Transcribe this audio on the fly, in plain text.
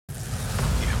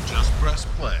press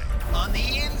play on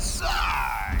the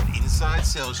Inside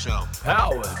Sales Show.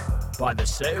 Powered by the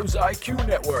Sales IQ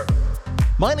Network.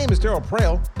 My name is Daryl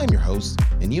Prale. I'm your host.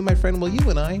 And you, my friend, you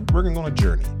and I, we're going to go on a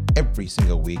journey every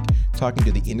single week talking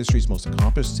to the industry's most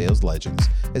accomplished sales legends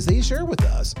as they share with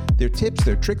us their tips,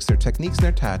 their tricks, their techniques, and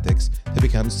their tactics to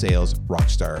become sales rock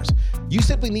stars. You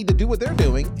simply need to do what they're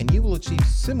doing and you will achieve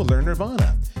similar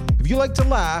nirvana. If you like to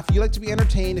laugh, you like to be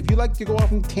entertained, if you like to go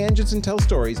off on tangents and tell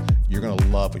stories, you're going to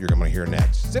love what you're going to hear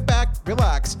next. Sit back,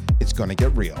 relax. It's going to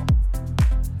get real.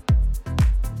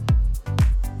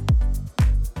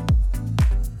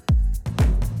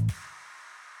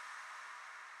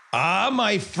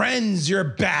 My friends, you're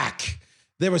back.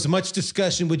 There was much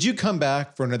discussion. Would you come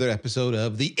back for another episode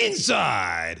of the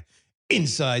Inside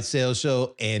Sales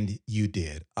Show? And you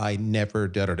did. I never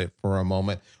doubted it for a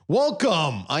moment.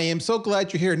 Welcome. I am so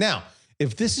glad you're here. Now,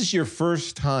 if this is your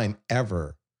first time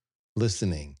ever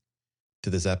listening to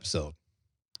this episode,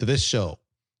 to this show,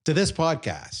 to this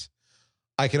podcast,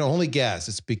 I can only guess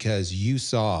it's because you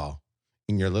saw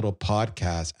in your little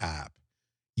podcast app,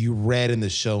 you read in the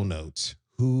show notes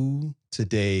who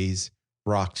today's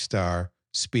rock star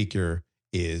speaker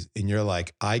is. And you're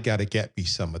like, I got to get me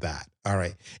some of that. All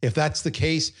right. If that's the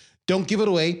case, don't give it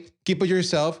away. Keep it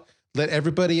yourself. Let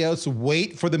everybody else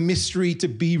wait for the mystery to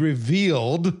be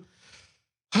revealed.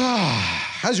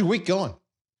 How's your week going?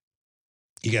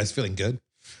 You guys feeling good?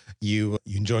 You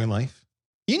enjoying life?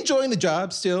 You enjoying the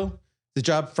job still? The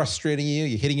job frustrating you?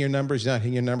 You hitting your numbers? You're not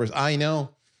hitting your numbers? I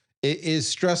know it is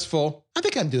stressful. I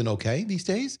think I'm doing okay these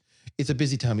days. It's a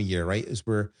busy time of year, right? As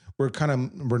we're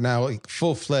now like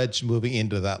full-fledged moving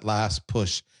into that last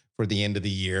push for the end of the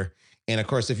year. And of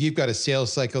course, if you've got a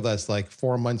sales cycle that's like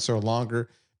 4 months or longer,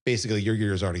 basically your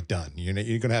year is already done. You're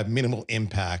going to have minimal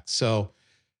impact. So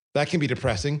that can be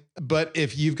depressing. But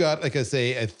if you've got, like I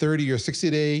say, a 30 or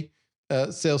 60-day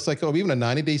sales cycle, or even a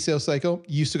 90-day sales cycle,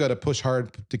 you still got to push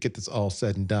hard to get this all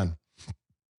said and done.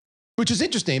 Which is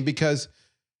interesting because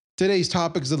today's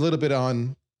topic is a little bit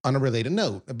on a related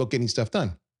note about getting stuff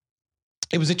done.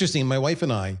 It was interesting. My wife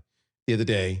and I, the other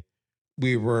day,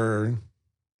 we're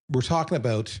talking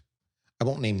about, I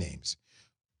won't name names,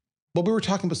 but we were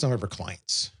talking about some of our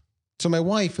clients. So my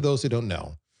wife, for those who don't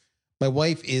know, my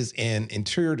wife is an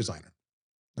interior designer.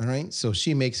 All right. So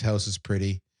she makes houses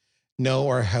pretty. No,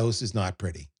 our house is not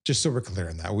pretty. Just so we're clear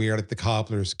on that. We are like the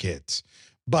cobbler's kids,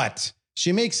 but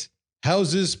she makes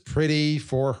houses pretty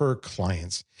for her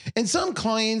clients. And some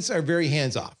clients are very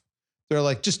hands-off. They're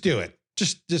like, just do it.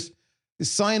 Just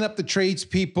sign up the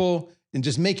tradespeople and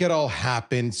just make it all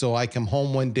happen. So I come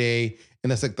home one day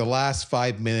and it's like the last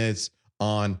 5 minutes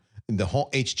on the whole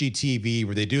HGTV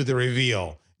where they do the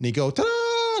reveal and you go,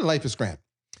 ta-da, life is grand.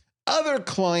 Other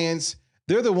clients,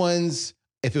 they're the ones,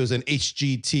 if it was an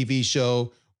HGTV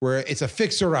show where it's a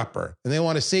fixer-upper and they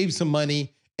want to save some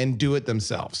money and do it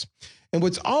themselves. And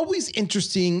what's always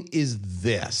interesting is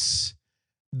this.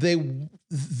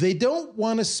 They don't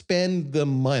want to spend the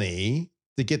money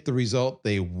to get the result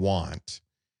they want,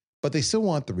 but they still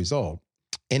want the result.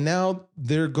 And now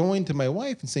they're going to my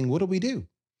wife and saying, what do we do?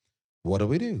 What do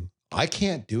we do? I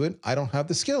can't do it. I don't have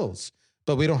the skills,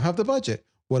 but we don't have the budget.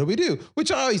 What do we do? Which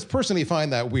I always personally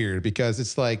find that weird because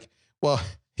it's like, well,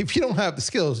 if you don't have the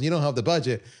skills and you don't have the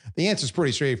budget, the answer is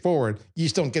pretty straightforward. You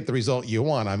just don't get the result you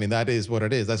want. I mean, that is what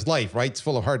it is. That's life, right? It's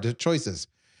full of hard choices.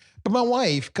 But my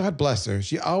wife, God bless her,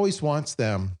 she always wants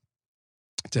them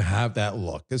to have that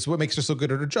look. This is what makes her so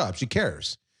good at her job. She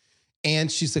cares.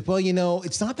 And she's like, well,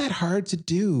 it's not that hard to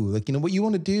do. Like, what you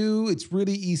want to do, it's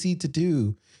really easy to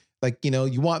do. Like,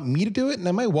 you want me to do it?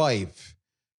 Now, my wife,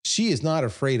 she is not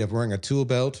afraid of wearing a tool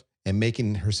belt and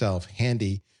making herself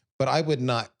handy. But I would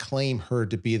not claim her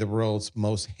to be the world's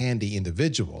most handy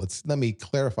individual. Let me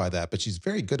clarify that, but she's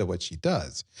very good at what she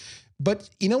does.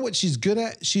 But you know what she's good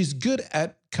at? She's good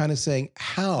at kind of saying,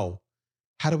 how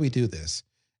do we do this?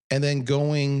 And then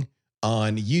going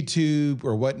on YouTube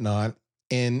or whatnot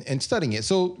and studying it.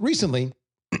 So recently,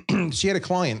 she had a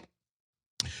client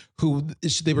who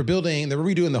they were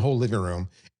redoing the whole living room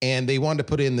and they wanted to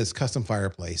put in this custom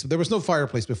fireplace. There was no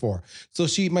fireplace before. So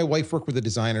my wife worked with the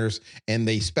designers and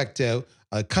they spec'd out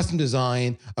a custom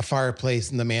design, a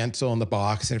fireplace and the mantle and the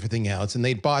box and everything else. And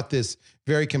they bought this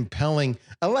very compelling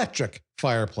electric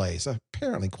fireplace,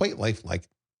 apparently quite lifelike.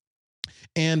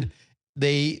 And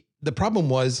the problem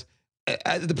was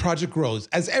the project grows.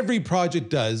 As every project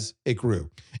does, it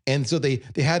grew. And so they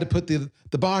had to put the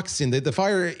box in, the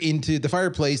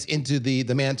fireplace into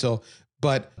the mantle.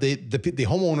 But the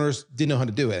homeowners didn't know how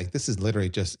to do it. Like, this is literally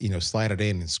just, slide it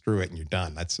in and screw it and you're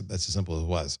done. That's as simple as it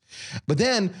was. But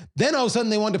then all of a sudden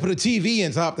they wanted to put a TV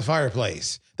in top the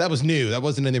fireplace. That was new. That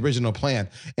wasn't in the original plan.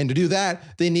 And to do that,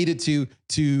 they needed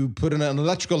to put an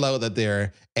electrical outlet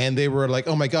there. And they were like,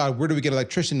 oh my God, where do we get an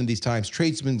electrician in these times?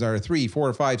 Tradesmen are 3,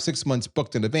 4, 5, 6 months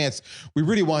booked in advance. We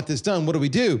really want this done. What do we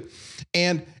do?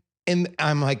 And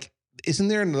I'm like, isn't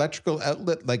there an electrical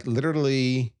outlet, like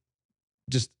literally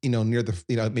just, near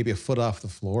the, maybe a foot off the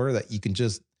floor that you can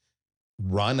just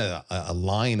run a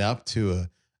line up to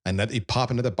you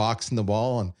pop another box in the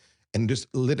wall and just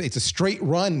literally, it's a straight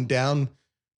run down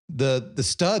the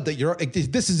stud that you're like,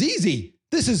 this is easy.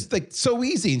 This is like so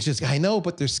easy. And she's like, I know,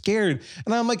 but they're scared.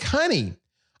 And I'm like, honey,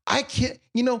 I can't,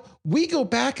 we go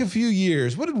back a few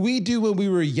years. What did we do when we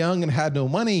were young and had no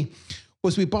money?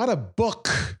 Was we bought a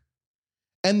book,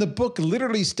 and the book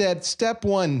literally said, step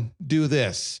 1, do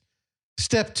this.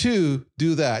 Step 2,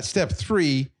 do that. Step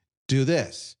 3, do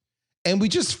this. And we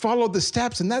just followed the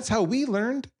steps, and that's how we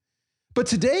learned. But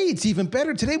today, it's even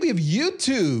better. Today, we have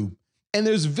YouTube, and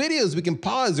there's videos we can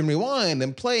pause and rewind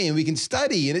and play, and we can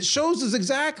study, and it shows us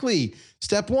exactly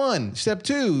step 1, step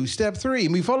 2, step 3,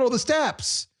 and we follow the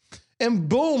steps. And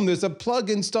boom, there's a plug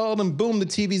installed, and boom, the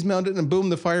TV's mounted, and boom,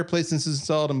 the fireplace is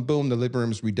installed, and boom, the living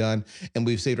room's redone, and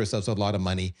we've saved ourselves a lot of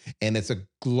money. And it's a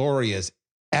glorious,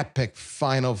 epic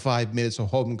final 5 minutes of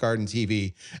Home and Garden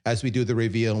TV as we do the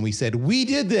reveal. And we said, we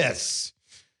did this.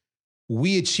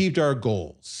 We achieved our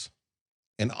goals.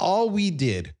 And all we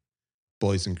did,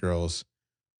 boys and girls,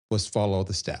 was follow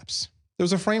the steps. There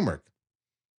was a framework.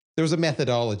 There was a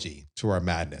methodology to our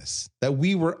madness that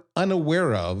we were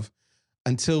unaware of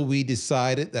until we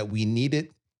decided that we needed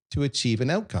to achieve an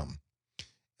outcome.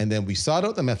 And then we sought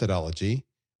out the methodology,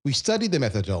 we studied the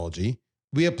methodology,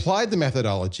 we applied the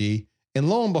methodology, and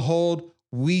lo and behold,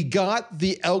 we got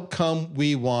the outcome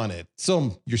we wanted.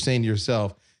 So you're saying to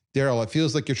yourself, Daryl, it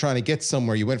feels like you're trying to get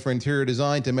somewhere. You went from interior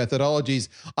design to methodologies.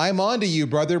 I'm on to you,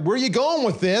 brother. Where are you going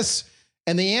with this?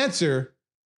 And the answer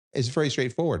is very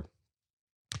straightforward,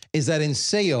 is that in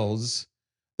sales,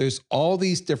 there's all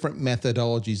these different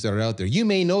methodologies that are out there. You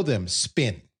may know them: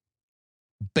 SPIN,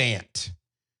 BANT,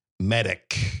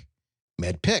 MEDIC,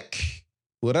 MedPick,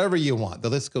 whatever you want. The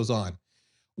list goes on.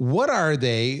 What are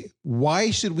they?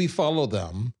 Why should we follow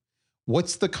them?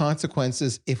 What's the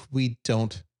consequences if we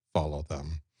don't follow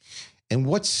them? And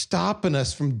what's stopping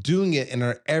us from doing it in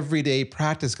our everyday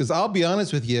practice? Because I'll be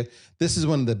honest with you, this is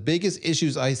one of the biggest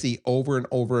issues I see over and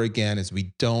over again is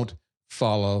we don't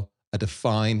follow a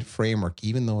defined framework,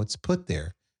 even though it's put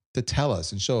there to tell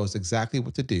us and show us exactly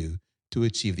what to do to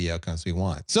achieve the outcomes we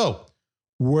want. So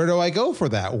where do I go for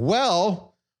that?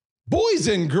 Well, boys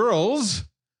and girls,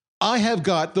 I have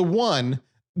got the one,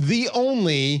 the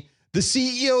only, the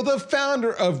CEO, the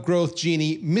founder of Growth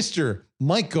Genie, Mr.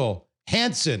 Michael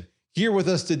Hanson, here with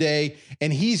us today.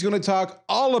 And he's going to talk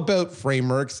all about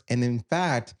frameworks. And in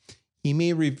fact, he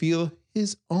may reveal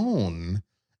his own.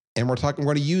 And we're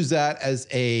going to use that as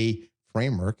a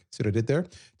framework, see what I did there,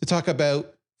 to talk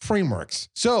about frameworks.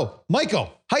 So,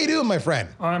 Michael, how you doing, my friend?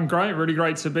 I'm great. Really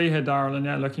great to be here, Daryl. And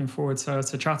yeah, looking forward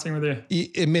to chatting with you.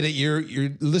 Admit it,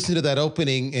 you're listening to that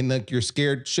opening and like you're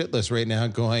scared shitless right now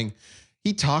going,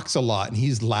 he talks a lot and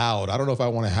he's loud. I don't know if I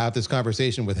want to have this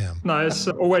conversation with him. No, it's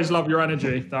always love your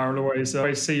energy, Daryl.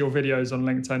 Always see your videos on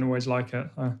LinkedIn. Always like it.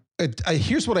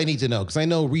 Here's what I need to know, because I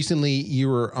know recently you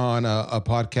were on a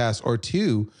podcast or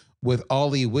two with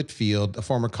Ollie Whitfield, a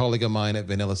former colleague of mine at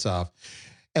Vanilla Soft.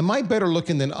 Am I better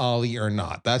looking than Ollie or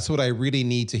not? That's what I really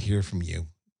need to hear from you.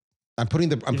 I'm putting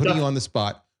you on the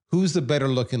spot. Who's the better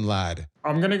looking lad?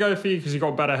 I'm going to go for you because you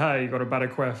got better hair. You got a better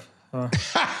quiff.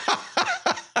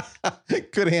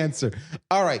 Good answer.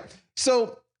 All right.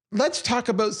 So let's talk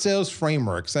about sales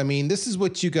frameworks. I mean, this is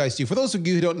what you guys do. For those of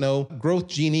you who don't know, Growth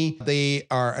Genie, they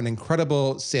are an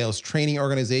incredible sales training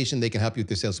organization. They can help you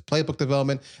with your sales playbook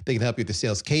development. They can help you with the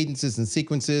sales cadences and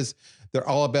sequences. They're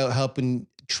all about helping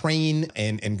train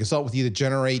and consult with you to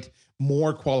generate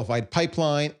more qualified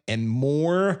pipeline and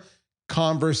more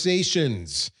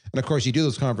conversations. And of course, you do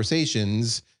those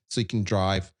conversations so you can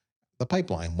drive the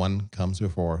pipeline. One comes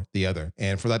before the other.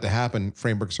 And for that to happen,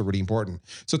 frameworks are really important.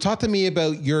 So talk to me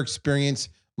about your experience,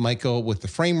 Michael, with the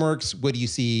frameworks. What do you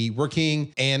see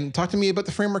working? And talk to me about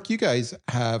the framework you guys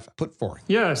have put forth.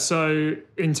 Yeah, so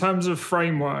in terms of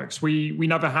frameworks, we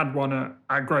never had one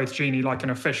at Growth Genie, like an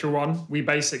official one. We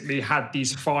basically had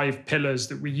these 5 pillars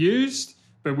that we used,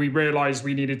 but we realized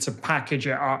we needed to package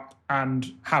it up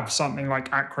and have something like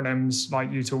acronyms,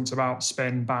 like you talked about,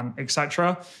 SPIN, BANT,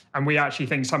 etc. And we actually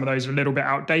think some of those are a little bit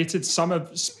outdated.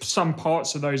 Some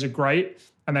parts of those are great,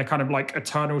 and they're kind of like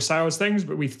eternal sales things.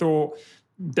 But we thought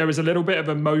there was a little bit of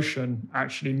emotion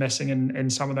actually missing in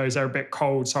some of those. They're a bit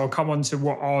cold. So I'll come on to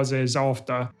what ours is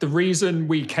after. The reason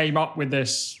we came up with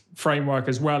this framework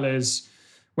as well is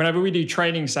whenever we do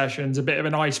training sessions, a bit of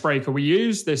an icebreaker we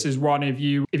use. This is one if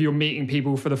you're meeting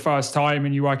people for the first time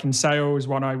and you work in sales,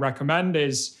 one I recommend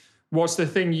is, what's the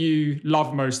thing you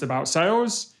love most about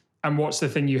sales? And what's the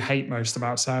thing you hate most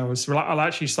about sales? So I'll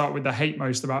actually start with the hate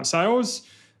most about sales.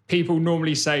 People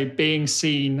normally say being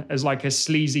seen as like a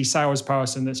sleazy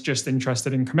salesperson that's just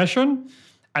interested in commission.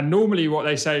 And normally what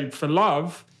they say for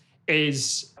love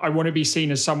is, I want to be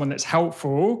seen as someone that's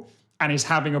helpful and is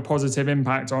having a positive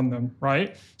impact on them,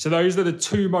 right? So those are the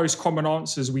two most common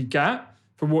answers we get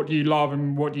for what do you love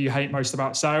and what do you hate most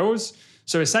about sales.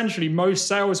 So essentially, most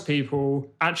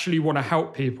salespeople actually want to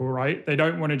help people, right? They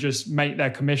don't want to just make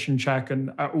their commission check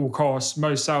and at all costs.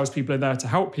 Most salespeople are there to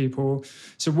help people.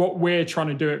 So what we're trying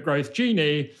to do at Growth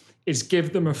Genie is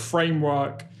give them a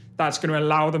framework that's going to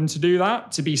allow them to do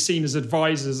that, to be seen as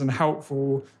advisors and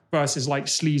helpful versus like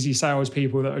sleazy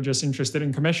salespeople that are just interested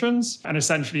in commissions. And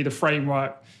essentially the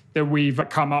framework that we've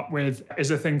come up with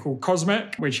is a thing called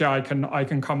Cosmic, which I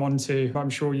can come on to. I'm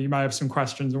sure you may have some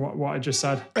questions on what I just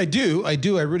said. I do. I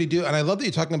really do. And I love that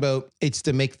you're talking about it's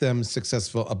to make them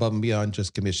successful above and beyond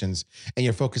just commissions. And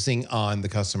you're focusing on the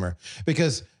customer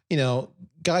because,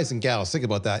 guys and gals, think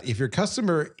about that. If your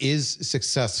customer is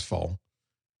successful,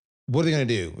 what are they going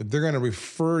to do? They're going to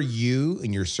refer you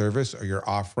and your service or your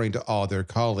offering to all their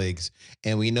colleagues.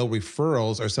 And we know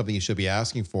referrals are something you should be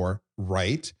asking for,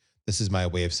 right? This is my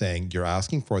way of saying you're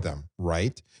asking for them,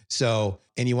 right? So,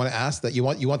 and you want to ask that, you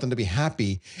want them to be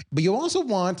happy, but you also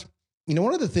want,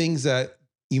 one of the things that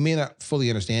you may not fully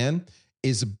understand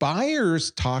is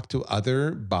buyers talk to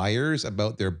other buyers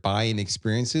about their buying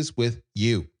experiences with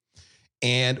you.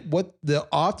 And what they'll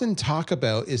often talk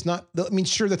about is not,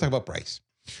 sure, they talk about price.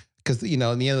 Because, in the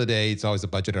end of the day, it's always a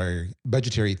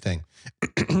budgetary thing.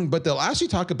 But they'll actually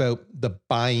talk about the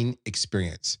buying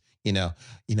experience.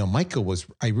 Michael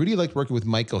I really liked working with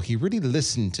Michael. He really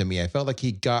listened to me. I felt like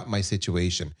he got my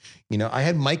situation. I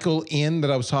had Michael in that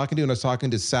I was talking to, and I was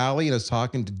talking to Sally, and I was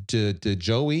talking to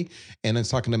Joey, and I was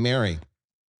talking to Mary.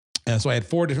 And so I had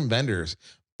 4 different vendors.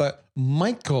 But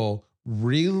Michael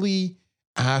really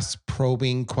asked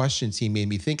probing questions. He made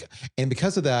me think. And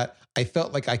because of that, I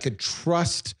felt like I could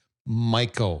trust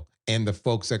Michael and the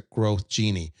folks at Growth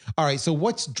Genie. All right, so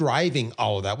what's driving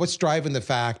all of that? What's driving the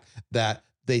fact that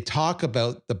they talk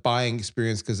about the buying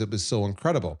experience because it was so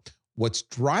incredible? What's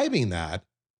driving that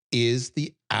is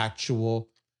the actual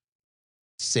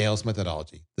sales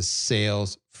methodology, the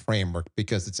sales framework,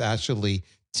 because it's actually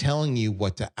telling you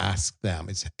what to ask them.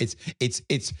 It's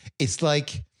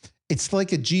like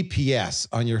a GPS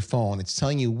on your phone. It's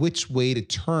telling you which way to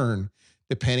turn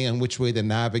depending on which way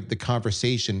the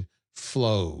conversation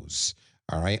flows.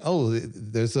 All right.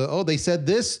 They said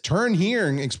this, turn here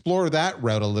and explore that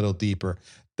route a little deeper.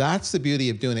 That's the beauty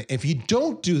of doing it. If you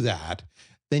don't do that,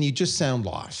 then you just sound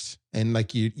lost and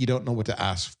like you don't know what to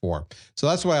ask for. So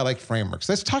that's why I like frameworks.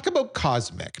 Let's talk about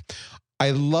Cosmic.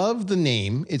 I love the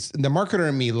name. It's the marketer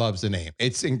in me loves the name.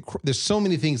 There's so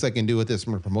many things I can do with this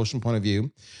from a promotion point of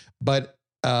view, but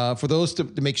for those to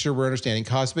make sure we're understanding,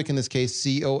 Cosmic in this case,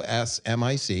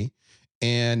 COSMIC.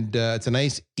 And it's a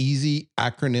nice, easy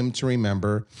acronym to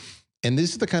remember. And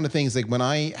this is the kind of things like when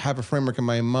I have a framework in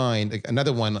my mind, like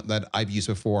another one that I've used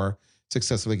before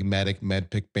successfully, like MEDDIC,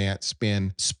 MEDPIC, BANT,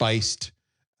 SPIN, SPICED,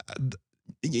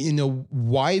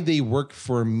 why they work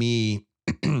for me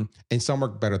and some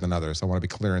work better than others. I want to be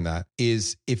clear on that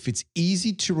is if it's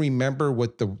easy to remember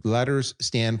what the letters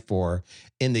stand for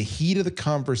in the heat of the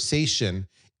conversation,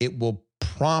 it will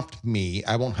prompt me.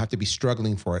 I won't have to be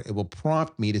struggling for it. It will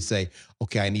prompt me to say,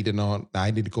 okay, I need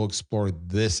to go explore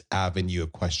this avenue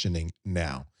of questioning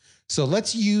now. So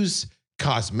let's use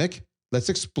Cosmic. Let's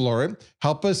explore it.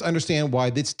 Help us understand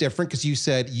why it's different, because you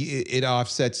said it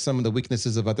offsets some of the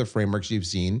weaknesses of other frameworks you've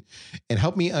seen. And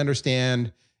help me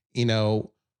understand,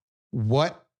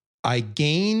 what I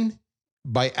gain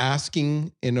by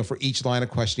asking, for each line of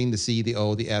questioning, the C, the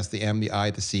O, the S, the M, the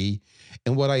I, the C,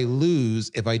 and what I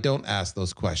lose if I don't ask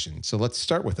those questions. So let's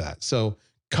start with that. So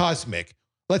Cosmic,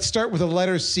 let's start with the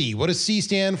letter C. What does C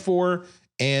stand for?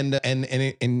 And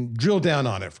drill down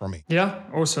on it for me. Yeah,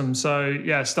 awesome. So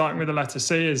yeah, starting with the letter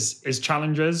C is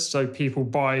challenges. So people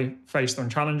buy based on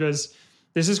challenges.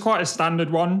 This is quite a standard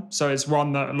one. So it's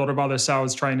one that a lot of other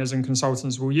sales trainers and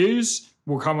consultants will use.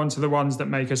 We'll come on to the ones that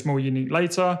make us more unique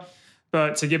later.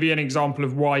 But to give you an example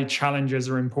of why challenges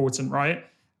are important, right?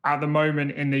 At the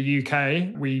moment in the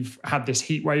UK, we've had this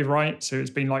heat wave, right? So it's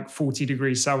been like 40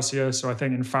 degrees Celsius. So I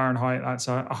think in Fahrenheit, that's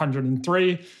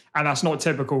 103. And that's not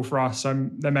typical for us. So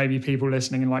there may be people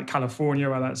listening in like California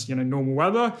where that's, normal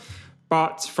weather.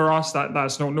 But for us,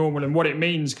 that's not normal. And what it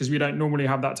means, because we don't normally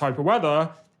have that type of weather,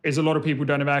 is a lot of people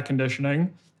don't have air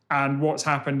conditioning. And what's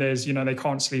happened is, they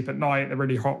can't sleep at night. They're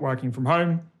really hot working from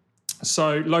home.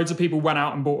 So loads of people went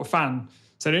out and bought a fan.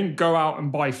 So they didn't go out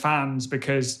and buy fans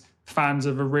because fans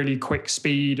have a really quick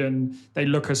speed and they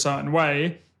look a certain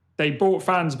way. They bought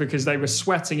fans because they were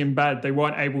sweating in bed. They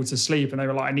weren't able to sleep and they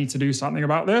were like, I need to do something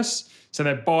about this. So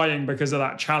they're buying because of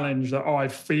that challenge that, I'm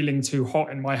feeling too hot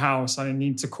in my house. I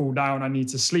need to cool down. I need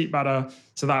to sleep better.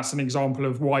 So that's an example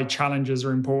of why challenges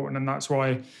are important. And that's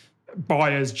why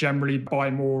buyers generally buy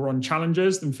more on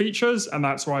challenges than features. And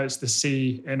that's why it's the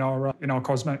C in our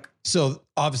Cosmic. So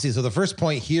obviously, the first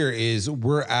point here is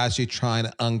we're actually trying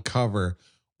to uncover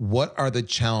what are the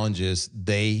challenges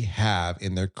they have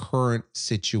in their current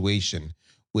situation,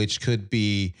 which could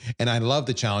be, and I love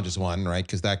the challenges one, right?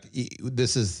 Because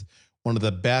this is one of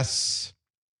the best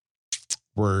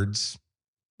words,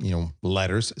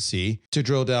 letters, C, to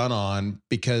drill down on,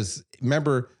 because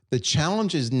remember, the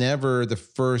challenge is never the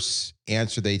first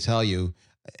answer they tell you.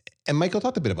 And Michael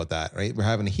talked a bit about that, right? We're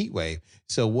having a heat wave.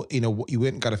 So, you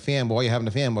went and got a fan. Well, why are you having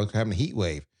a fan? Well, we're having a heat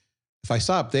wave. If I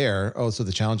stop there, so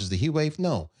the challenge is the heat wave?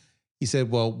 No. He said,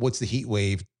 well, what's the heat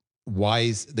wave? Why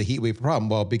is the heat wave a problem?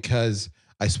 Well, because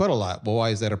I sweat a lot. Well, why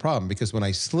is that a problem? Because when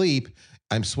I sleep,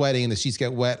 I'm sweating and the sheets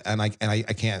get wet and I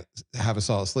can't have a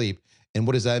solid sleep. And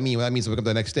what does that mean? Well, that means I wake up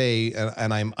the next day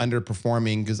and I'm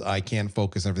underperforming because I can't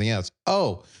focus on everything else.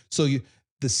 Oh, so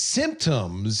the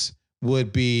symptoms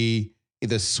would be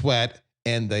the sweat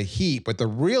and the heat, but the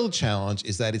real challenge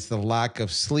is that it's the lack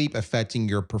of sleep affecting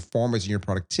your performance and your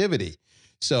productivity.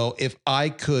 So if I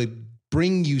could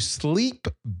bring you sleep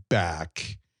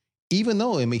back, even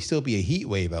though it may still be a heat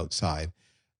wave outside,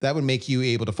 that would make you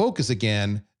able to focus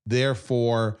again.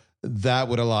 Therefore, that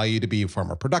would allow you to be far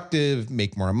more productive,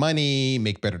 make more money,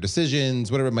 make better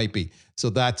decisions, whatever it might be. So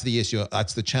that's the issue.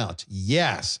 That's the challenge.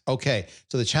 Yes. Okay.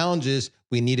 So the challenge is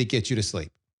we need to get you to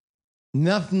sleep.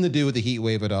 Nothing to do with the heat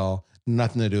wave at all.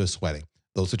 Nothing to do with sweating.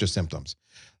 Those are just symptoms.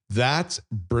 That's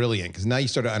brilliant, because now you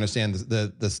start to understand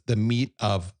the meat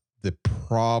of the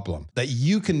problem that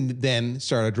you can then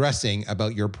start addressing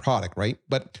about your product, right?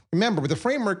 But remember, with the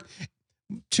framework,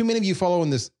 too many of you follow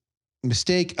in this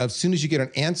mistake of as soon as you get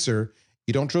an answer,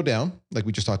 you don't drill down, like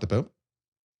we just talked about.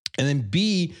 And then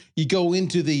B, you go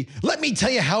into let me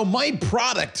tell you how my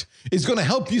product is going to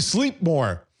help you sleep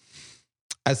more.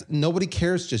 As nobody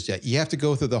cares just yet. You have to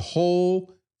go through the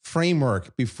whole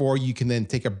framework before you can then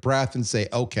take a breath and say,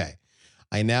 okay,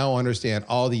 I now understand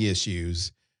all the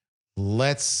issues.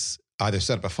 Let's either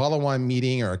set up a follow-on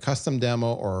meeting or a custom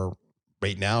demo, or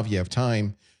right now, if you have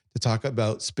time, to talk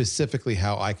about specifically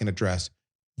how I can address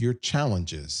your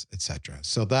challenges, etc.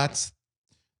 So that's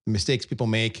the mistakes people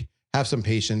make. Have some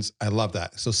patience. I love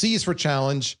that. So C is for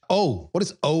challenge. O, what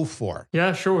is O for?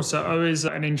 Yeah, sure. So O is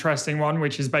an interesting one,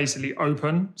 which is basically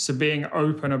open. So being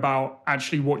open about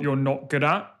actually what you're not good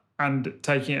at, and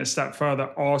taking it a step further,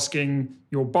 asking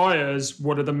your buyers,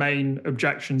 what are the main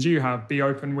objections you have? Be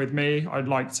open with me. I'd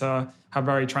like to have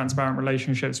very transparent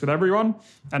relationships with everyone.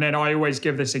 And then I always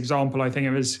give this example. I think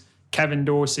it was Kevin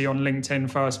Dorsey on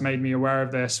LinkedIn first made me aware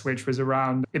of this, which was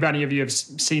around, if any of you have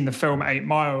seen the film 8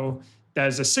 Mile,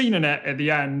 there's a scene in it at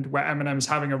the end where Eminem's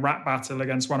having a rap battle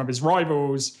against one of his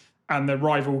rivals, and the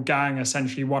rival gang,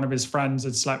 essentially one of his friends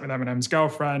had slept with Eminem's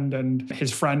girlfriend and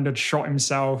his friend had shot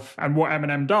himself. And what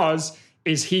Eminem does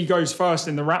is he goes first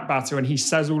in the rap battle and he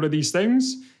says all of these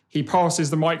things. He passes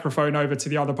the microphone over to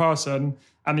the other person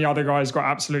and the other guy's got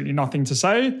absolutely nothing to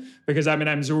say because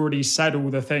Eminem's already said all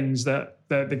the things that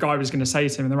the guy was going to say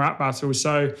to him in the rap battle.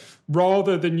 So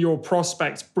rather than your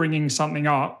prospects bringing something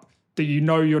up that you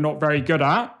know you're not very good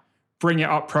at, bring it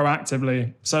up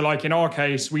proactively. So like in our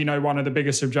case, we know one of the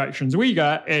biggest objections we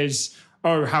get is,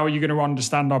 oh, how are you going to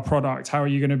understand our product? How are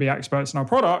you going to be experts in our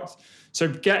product? So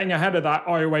getting ahead of that,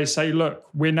 I always say, look,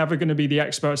 we're never going to be the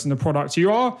experts in the product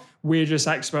you are. We're just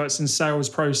experts in sales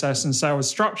process and sales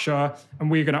structure. And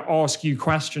we're going to ask you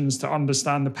questions to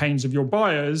understand the pains of your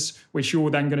buyers, which you're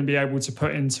then going to be able to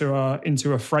put into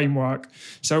a framework.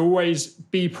 So always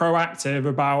be proactive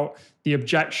about the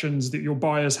objections that your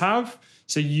buyers have.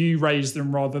 So you raise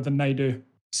them rather than they do.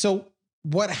 So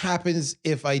what happens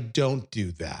if I don't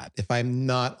do that? If I'm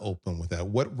not open with that?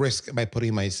 What risk am I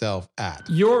putting myself at?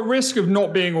 You're at risk of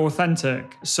not being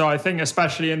authentic. So I think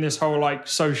especially in this whole like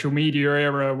social media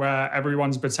era where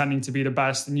everyone's pretending to be the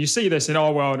best, and you see this in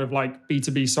our world of like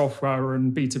B2B software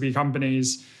and B2B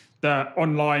companies, that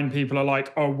online people are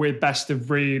like, oh, we're best of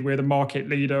breed, we're the market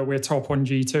leader, we're top on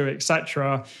G2,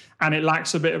 etc. And it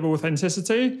lacks a bit of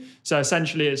authenticity. So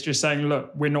essentially it's just saying,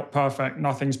 look, we're not perfect,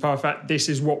 nothing's perfect, this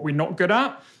is what we're not good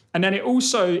at. And then it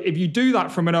also, if you do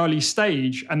that from an early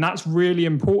stage, and that's really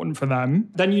important for them,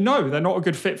 then you know they're not a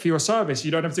good fit for your service.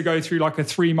 You don't have to go through like a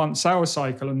 3-month sales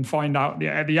cycle and find out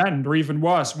at the end, or even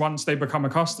worse, once they become a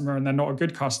customer and they're not a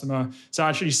good customer. So it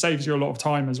actually saves you a lot of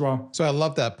time as well. So I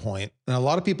love that point. And a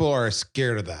lot of people are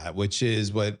scared of that, which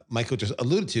is what Michael just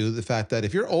alluded to, the fact that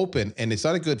if you're open and it's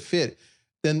not a good fit,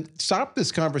 then stop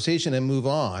this conversation and move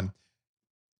on.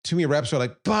 Too many reps are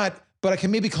like, but I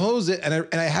can maybe close it. And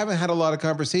I haven't had a lot of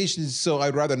conversations, so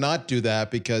I'd rather not do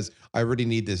that because I really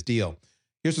need this deal.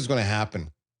 Here's what's going to happen.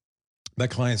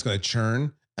 That client's going to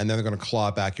churn, and then they're going to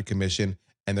claw back your commission,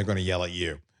 and they're going to yell at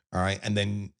you. All right. And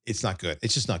then it's not good.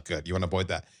 It's just not good. You want to avoid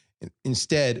that.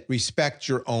 Instead, respect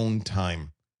your own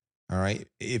time. All right.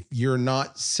 If you're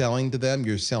not selling to them,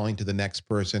 you're selling to the next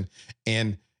person.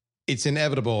 And it's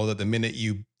inevitable that the minute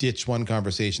you ditch one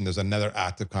conversation, there's another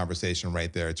active conversation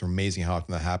right there. It's amazing how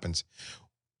often that happens.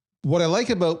 What I like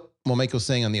about what Michael's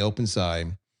saying on the open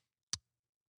side,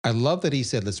 I love that he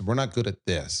said, listen, we're not good at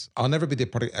this. I'll never be the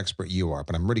product expert you are,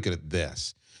 but I'm really good at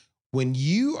this. When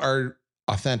you are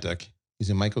authentic,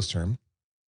 using Michael's term,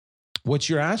 what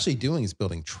you're actually doing is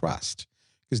building trust,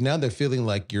 because now they're feeling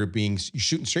like you're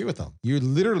shooting straight with them. You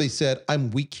literally said, I'm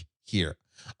weak here.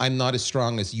 I'm not as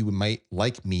strong as you might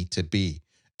like me to be.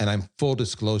 And I'm full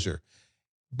disclosure.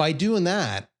 By doing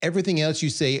that, everything else you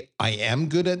say, I am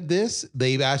good at this,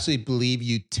 they actually believe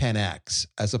you 10x,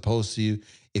 as opposed to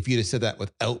if you'd have said that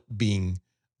without being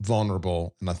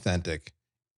vulnerable and authentic.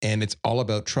 And it's all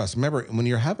about trust. Remember, when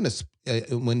you're having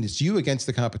when it's you against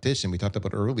the competition, we talked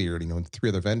about earlier, 3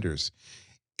 other vendors,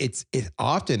 it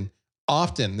often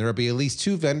there will be at least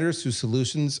 2 vendors whose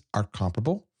solutions are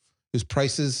comparable, whose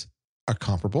prices are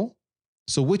comparable.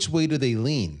 So which way do they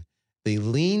lean? They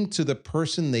lean to the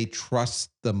person they trust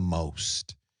the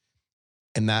most.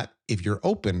 And that, if you're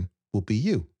open, will be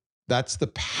you. That's the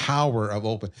power of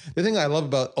open. The thing I love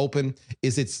about open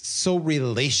is it's so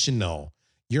relational.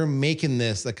 You're making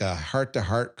this like a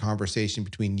heart-to-heart conversation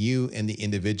between you and the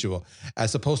individual,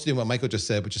 as opposed to doing what Michael just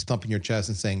said, which is thumping your chest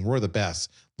and saying, we're the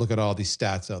best. Look at all these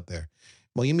stats out there.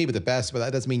 Well, you may be the best, but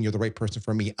that doesn't mean you're the right person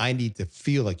for me. I need to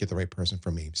feel like you're the right person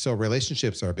for me. So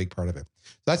relationships are a big part of it.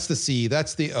 That's the C,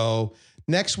 that's the O.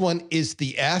 Next one is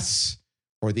the S,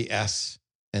 or the S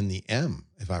and the M,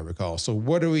 if I recall. So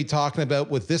what are we talking about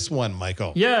with this one,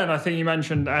 Michael? Yeah, and I think you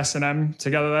mentioned S and M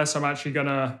together there. So I'm actually going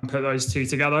to put those two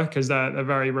together because they're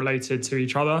very related to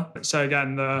each other. So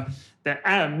again, the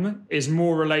M is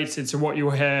more related to what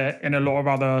you'll hear in a lot of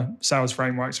other sales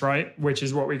frameworks, right? Which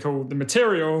is what we call the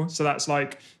material. So that's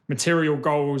like material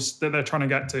goals that they're trying to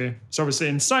get to. So obviously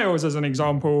in sales, as an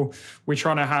example, we're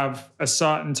trying to have a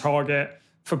certain target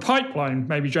for pipeline,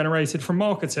 maybe generated from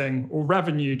marketing, or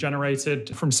revenue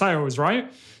generated from sales,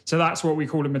 right? So that's what we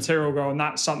call a material goal. And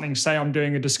that's something, say I'm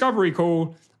doing a discovery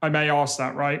call, I may ask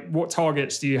that, right? What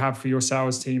targets do you have for your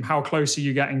sales team? How close are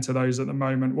you getting to those at the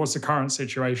moment? What's the current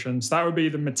situation? So that would be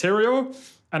the material.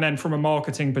 And then from a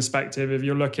marketing perspective, if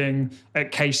you're looking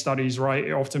at case studies, right,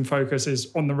 it often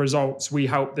focuses on the results. We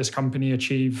help this company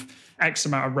achieve X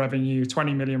amount of revenue,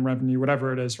 20 million revenue,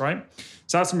 whatever it is, right?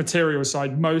 So that's the material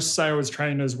side. Most sales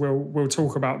trainers will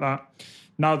talk about that.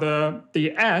 Now,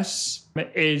 the S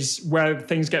is where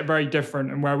things get very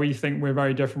different and where we think we're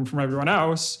very different from everyone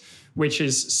else, which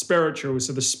is spiritual.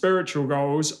 So the spiritual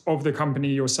goals of the company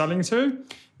you're selling to.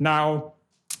 Now,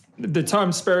 the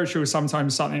term spiritual is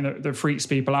sometimes something that freaks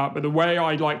people out, but the way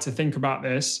I like to think about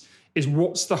this is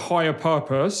what's the higher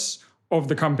purpose of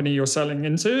the company you're selling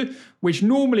into, which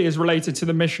normally is related to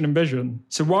the mission and vision.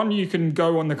 So one, you can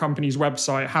go on the company's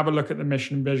website, have a look at the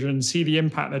mission and vision, see the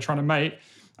impact they're trying to make,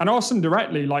 and ask them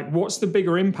directly, like, what's the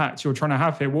bigger impact you're trying to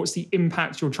have here? What's the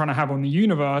impact you're trying to have on the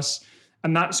universe?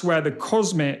 And that's where the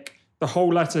cosmic, the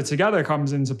whole letter together,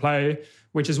 comes into play,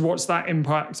 which is what's that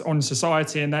impact on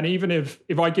society? And then even if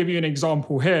I give you an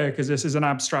example here, because this is an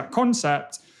abstract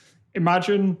concept,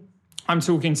 imagine I'm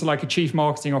talking to like a chief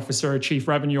marketing officer, a chief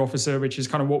revenue officer, which is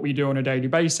kind of what we do on a daily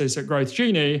basis at Growth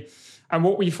Genie. And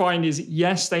what we find is,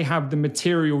 yes, they have the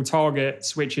material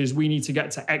targets, which is we need to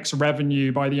get to X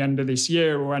revenue by the end of this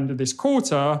year or end of this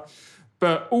quarter.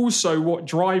 But also what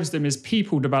drives them is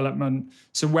people development.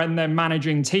 So when they're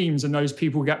managing teams and those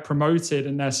people get promoted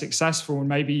and they're successful, and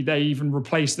maybe they even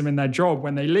replace them in their job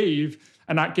when they leave,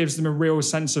 and that gives them a real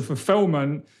sense of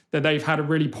fulfillment that they've had a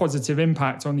really positive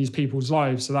impact on these people's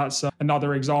lives. So that's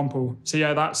another example. So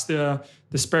yeah, that's the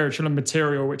spiritual and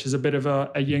material, which is a bit of a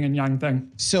yin and yang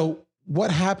thing. So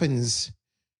what happens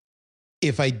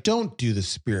if I don't do the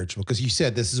spiritual, because you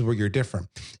said this is where you're different,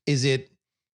 is it,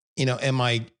 am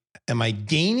I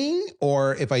gaining,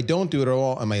 or if I don't do it at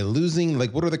all, am I losing?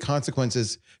 Like, what are the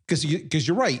consequences? Because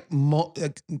you're right.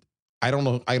 I don't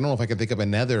know if I can think of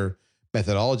another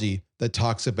methodology that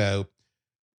talks about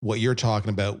what you're talking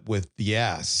about with the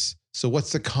S. So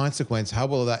what's the consequence? How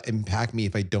will that impact me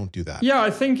if I don't do that? Yeah, I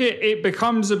think it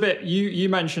becomes a bit, you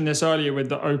mentioned this earlier with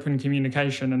the open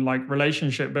communication, and like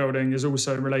relationship building is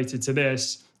also related to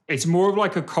this. It's more of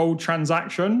like a cold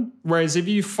transaction. Whereas if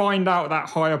you find out that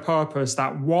higher purpose,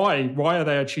 that why are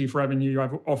they a chief revenue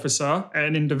officer at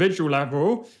an individual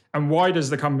level? And why does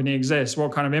the company exist?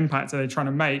 What kind of impact are they trying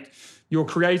to make? You're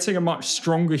creating a much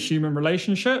stronger human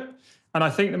relationship. And I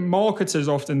think that marketers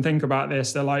often think about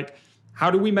this. They're like, how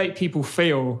do we make people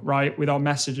feel, right, with our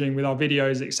messaging, with our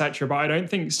videos, etc. But I don't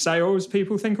think sales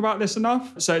people think about this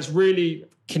enough. So it's really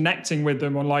connecting with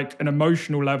them on like an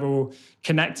emotional level,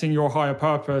 connecting your higher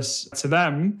purpose to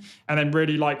them, and then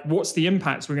really like, what's the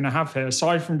impact we're going to have here?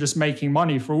 Aside from just making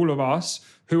money for all of us,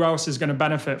 who else is going to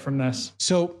benefit from this?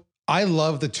 So I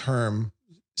love the term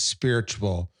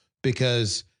spiritual,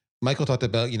 because Michael talked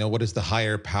about, what is the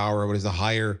higher power? What is the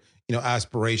higher,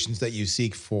 aspirations that you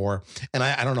seek for? And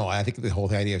I don't know. I think the whole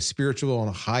idea of spiritual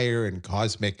and higher and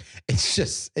cosmic,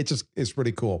 it's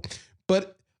pretty cool.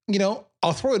 But,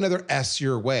 I'll throw another S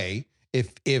your way.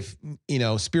 If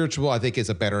spiritual, I think is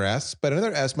a better S, but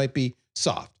another S might be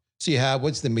soft. So you have,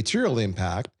 what's the material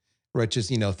impact, which is,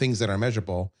 things that are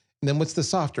measurable. And then what's the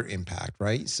softer impact,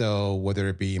 right? So whether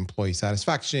it be employee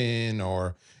satisfaction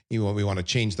or, we want to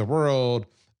change the world.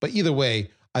 But either way,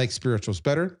 I think spiritual is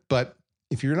better. But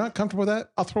if you're not comfortable with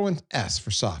that, I'll throw in S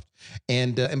for soft.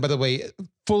 And by the way,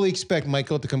 fully expect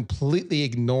Michael to completely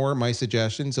ignore my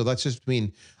suggestion. So that's just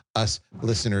between us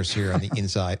listeners here on the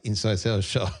Inside Sales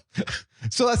Show.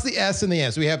 So that's the S and the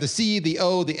M. So we have the C, the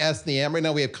O, the S, and the M. Right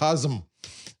now we have COSM,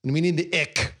 and we need the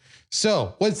IC.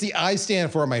 So what's the I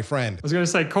stand for, my friend? I was going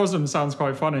to say COSM sounds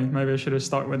quite funny. Maybe I should have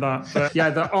stuck with that. But yeah,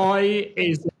 the I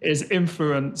is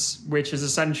influence, which is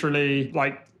essentially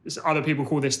like, other people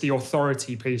call this the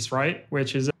authority piece, right?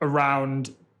 Which is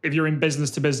around, if you're in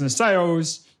business to business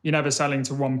sales, you're never selling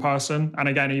to one person. And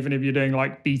again, even if you're doing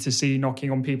like B2C, knocking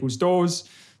on people's doors,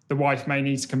 the wife may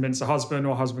need to convince the husband,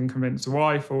 or husband convince the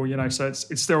wife, or, so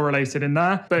it's still related in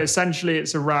there. But essentially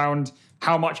it's around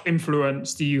how much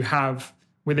influence do you have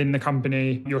within the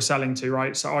company you're selling to,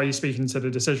 right? So are you speaking to the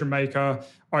decision maker?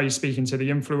 Are you speaking to the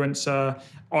influencer?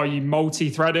 Are you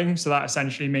multi-threading? So that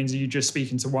essentially means, are you just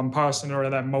speaking to one person, or are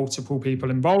there multiple people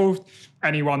involved?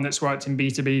 Anyone that's worked in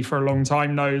B2B for a long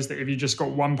time knows that if you just got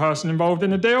one person involved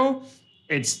in a deal,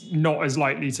 it's not as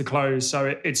likely to close.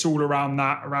 So it's all around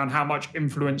that, around how much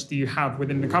influence do you have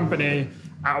within the company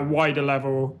at a wider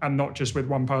level, and not just with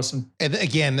one person. And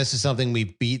again, this is something we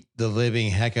beat the living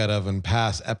heck out of in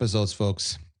past episodes,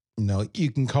 folks.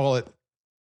 You can call it,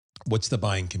 what's the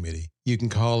buying committee? You can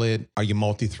call it, are you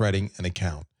multi-threading an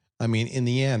account? I mean, in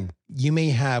the end, you may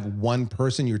have one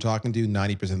person you're talking to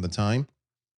 90% of the time,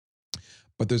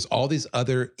 but there's all these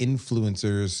other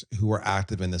influencers who are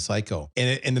active in the cycle.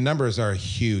 And the numbers are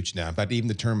huge now. In fact, even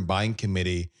the term buying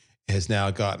committee has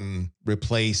now gotten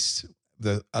replaced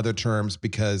the other terms,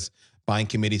 because buying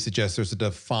committee suggests there's a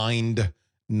defined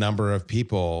number of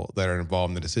people that are involved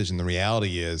in the decision. The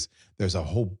reality is there's a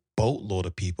whole boatload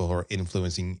of people who are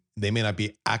influencing. They may not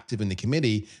be active in the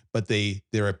committee, but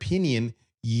their opinion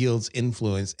yields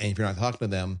influence. And if you're not talking to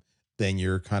them, then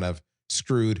you're kind of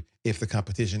screwed if the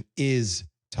competition is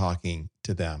talking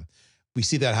to them. We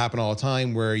see that happen all the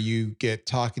time, where you get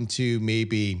talking to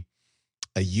maybe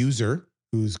a user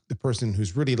who's the person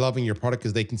who's really loving your product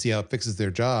because they can see how it fixes their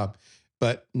job,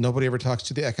 but nobody ever talks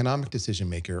to the economic decision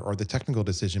maker or the technical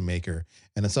decision maker.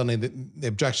 And then suddenly the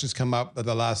objections come up at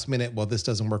the last minute. Well, this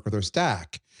doesn't work with our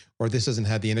stack, or this doesn't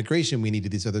have the integration we need to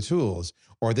these other tools,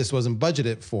 or this wasn't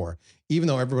budgeted for, even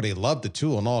though everybody loved the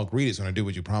tool and all agreed it's going to do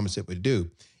what you promised it would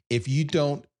do. If you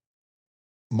don't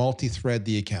multi-thread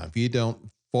the account, if you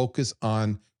don't focus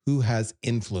on who has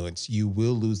influence, you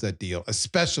will lose that deal,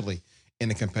 especially in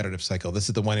a competitive cycle. This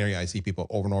is the one area I see people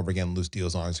over and over again lose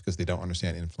deals on, is because they don't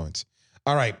understand influence.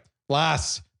 All right,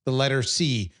 last, the letter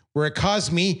C. We're at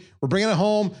COSME. We're bringing it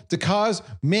home to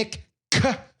cosmic.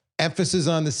 Emphasis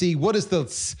on the C.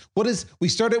 We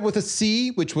started with a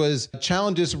C, which was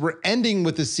challenges. We're ending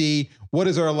with a C. What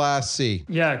is our last C?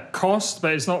 Yeah, cost,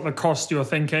 but it's not the cost you're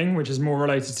thinking, which is more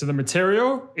related to the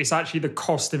material. It's actually the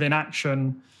cost of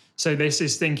inaction. So this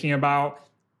is thinking about,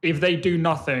 if they do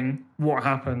nothing, what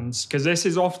happens? Because this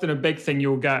is often a big thing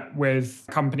you'll get with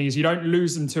companies. You don't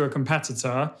lose them to a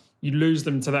competitor. You lose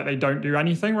them to that they don't do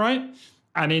anything, right?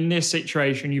 And in this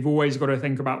situation, you've always got to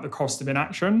think about the cost of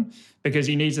inaction, because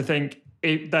you need to think,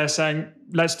 if they're saying,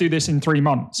 let's do this in 3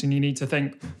 months. And you need to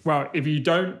think, well, if you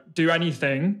don't do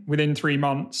anything within 3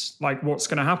 months, like what's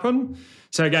going to happen?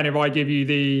 So again, if I give you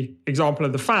the example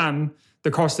of the fan,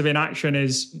 the cost of inaction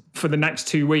is for the next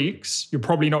 2 weeks, you're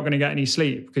probably not going to get any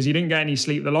sleep, because you didn't get any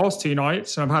sleep the last 2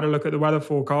 nights. And I've had a look at the weather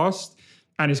forecast,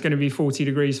 and it's going to be 40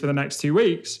 degrees for the next 2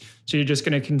 weeks. So you're just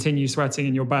going to continue sweating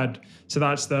in your bed. So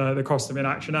that's the cost of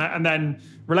inaction. And then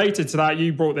related to that,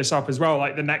 you brought this up as well,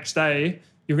 like the next day,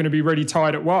 you're going to be really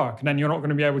tired at work, and then you're not going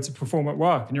to be able to perform at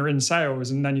work, and you're in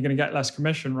sales, and then you're going to get less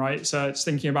commission, right? So it's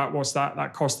thinking about what's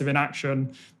that cost of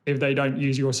inaction if they don't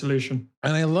use your solution.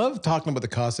 And I love talking about the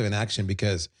cost of inaction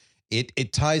because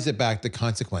it ties it back to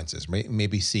consequences, right?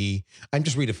 Maybe see, I'm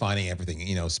just redefining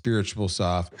everything, spiritual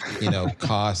soft,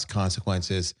 cost,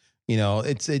 consequences.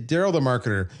 It's a Daryl the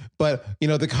marketer, but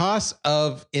the cost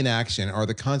of inaction or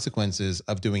the consequences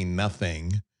of doing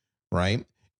nothing, right,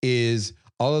 is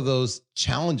all of those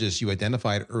challenges you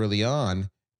identified early on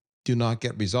do not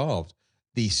get resolved.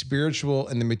 The spiritual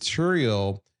and the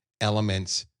material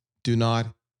elements do not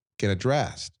get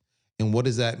addressed. And what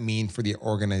does that mean for the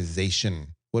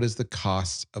organization? What is the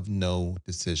cost of no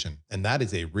decision? And that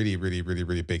is a really, really, really,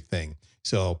 really big thing.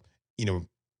 So,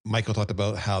 Michael talked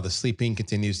about how the sleeping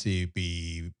continues to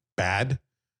be bad.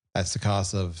 That's the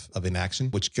cost of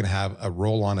inaction, which can have a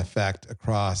roll-on effect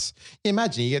across.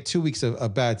 Imagine you get 2 weeks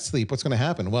of bad sleep. What's going to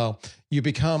happen? Well, you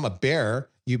become a bear.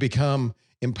 You become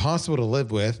impossible to live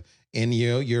with, and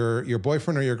your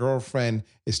boyfriend or your girlfriend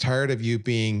is tired of you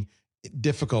being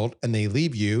difficult, and they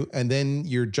leave you. And then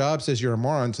your job says you're a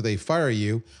moron, so they fire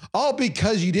you, all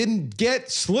because you didn't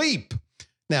get sleep.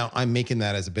 Now, I'm making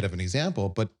that as a bit of an example,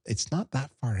 but it's not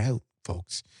that far out,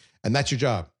 folks. And that's your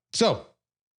job. So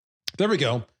there we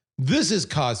go. This is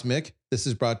Cosmic. This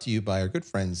is brought to you by our good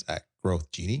friends at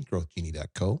Growth Genie,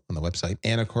 growthgenie.co on the website.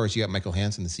 And of course, you got Michael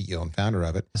Hanson, the CEO and founder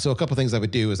of it. So a couple of things I would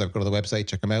do is I'd go to the website,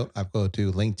 check him out. I'd go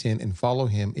to LinkedIn and follow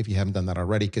him if you haven't done that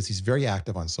already, because he's very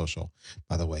active on social,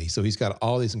 by the way. So he's got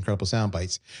all these incredible sound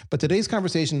bites. But today's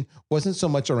conversation wasn't so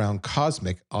much around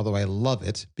Cosmic, although I love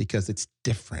it because it's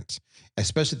different,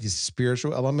 especially the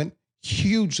spiritual element,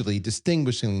 hugely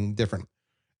distinguishing different.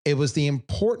 It was the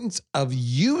importance of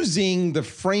using the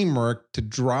framework to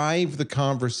drive the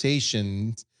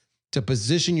conversations to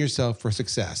position yourself for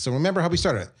success. So remember how we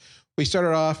started. We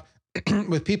started off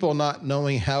with people not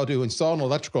knowing how to install an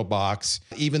electrical box,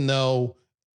 even though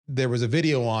there was a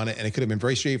video on it and it could have been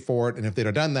very straightforward. And if they'd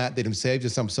have done that, they'd have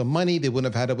saved some money. They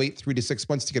wouldn't have had to wait 3 to 6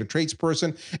 months to get a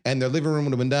tradesperson, and their living room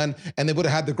would have been done, and they would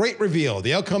have had the great reveal,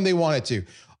 the outcome they wanted to.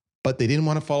 But they didn't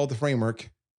want to follow the framework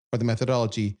or the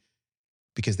methodology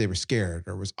because they were scared,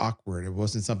 or it was awkward. It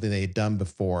wasn't something they had done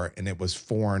before, and it was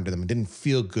foreign to them. It didn't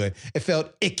feel good. It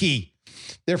felt icky.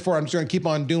 Therefore, I'm just going to keep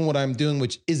on doing what I'm doing,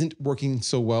 which isn't working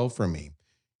so well for me.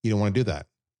 You don't want to do that.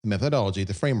 The methodology,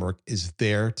 the framework is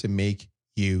there to make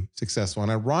you successful.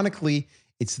 And ironically,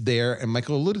 it's there, and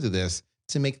Michael alluded to this,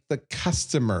 to make the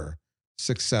customer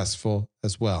successful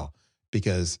as well,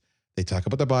 because they talk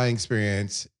about the buying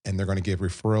experience and they're going to give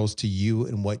referrals to you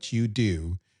and what you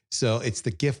do. So it's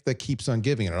the gift that keeps on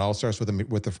giving, and it all starts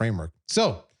with the framework.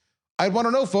 So I want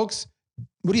to know, folks,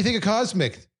 what do you think of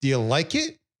Cosmic? Do you like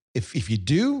it? If you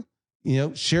do,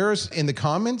 share us in the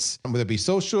comments, whether it be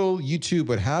social, YouTube,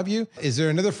 what have you. Is there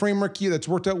another framework that's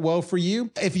worked out well for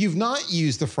you? If you've not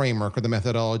used the framework or the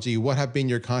methodology, what have been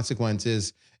your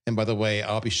consequences? And by the way,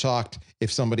 I'll be shocked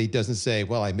if somebody doesn't say,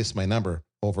 well, I missed my number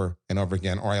over and over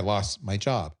again, or I lost my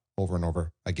job over and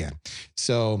over again.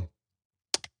 So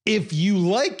if you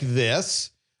like this,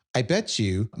 I bet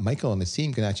you Michael and his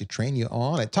team can actually train you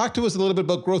on it. Talk to us a little bit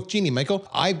about Growth Genie, Michael.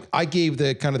 I gave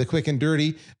the kind of the quick and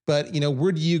dirty, but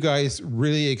where do you guys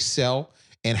really excel?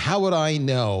 And how would I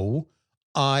know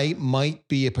I might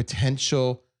be a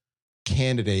potential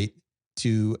candidate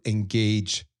to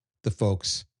engage the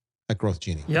folks at Growth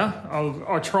Genie? Yeah,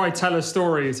 I'll try tell a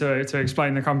story to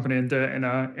explain the company and do it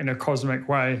in a cosmic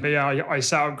way. But yeah, I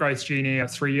set up Growth Genie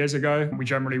 3 years ago. We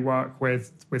generally work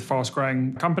with fast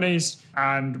growing companies,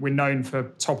 and we're known for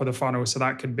top of the funnel. So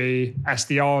that could be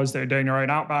SDRs that are doing their own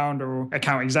outbound, or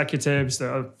account executives that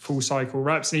are full cycle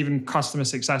reps, and even customer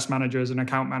success managers and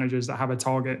account managers that have a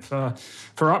target for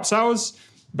upsells.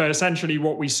 But essentially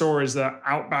what we saw is that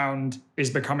outbound is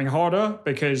becoming harder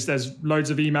because there's loads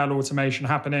of email automation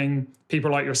happening.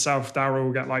 People like yourself,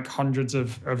 Daryl, get like hundreds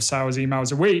of sales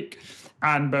emails a week.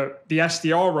 But the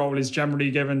SDR role is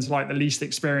generally given to like the least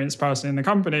experienced person in the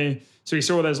company. So we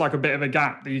saw there's like a bit of a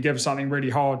gap that you give something really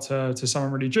hard to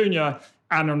someone really junior,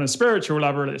 And on a spiritual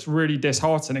level, it's really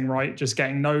disheartening, right? Just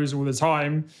getting no's all the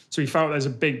time. So we felt there's a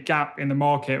big gap in the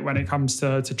market when it comes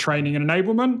to training and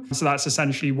enablement. So that's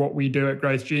essentially what we do at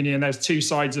Growth Genie. And there's two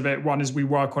sides of it. One is we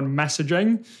work on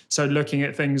messaging. So looking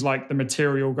at things like the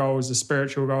material goals, the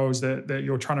spiritual goals that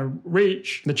you're trying to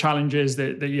reach, the challenges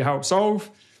that you help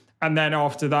solve. And then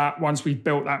after that, once we've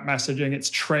built that messaging, it's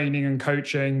training and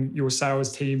coaching your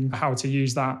sales team how to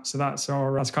use that. So that's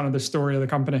kind of the story of the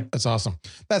company. That's awesome.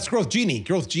 That's Growth Genie,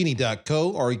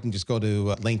 growthgenie.co, or you can just go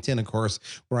to LinkedIn, of course,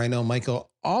 where I know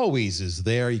Michael always is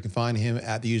there. You can find him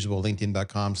at the usual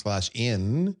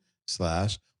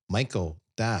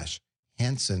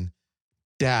linkedin.com/in/Michael-Hanson-.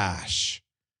 He's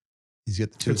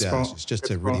got the two dashes just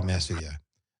to really mess with you.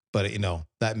 But,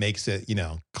 that makes it,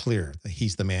 clear that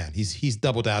he's the man. He's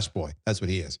double dash boy. That's what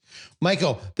he is.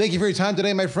 Michael, thank you for your time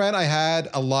today, my friend. I had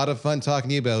a lot of fun talking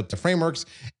to you about the frameworks,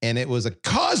 and it was a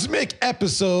cosmic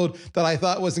episode that I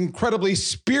thought was incredibly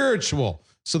spiritual.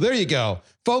 So there you go.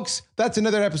 Folks, that's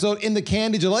another episode in the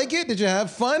can. Did you like it? Did you have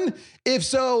fun? If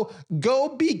so,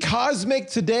 go be cosmic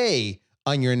today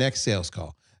on your next sales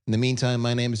call. In the meantime,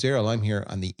 my name is Daryl. I'm here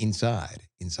on the Inside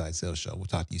Sales Show. We'll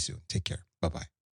talk to you soon. Take care. Bye-bye.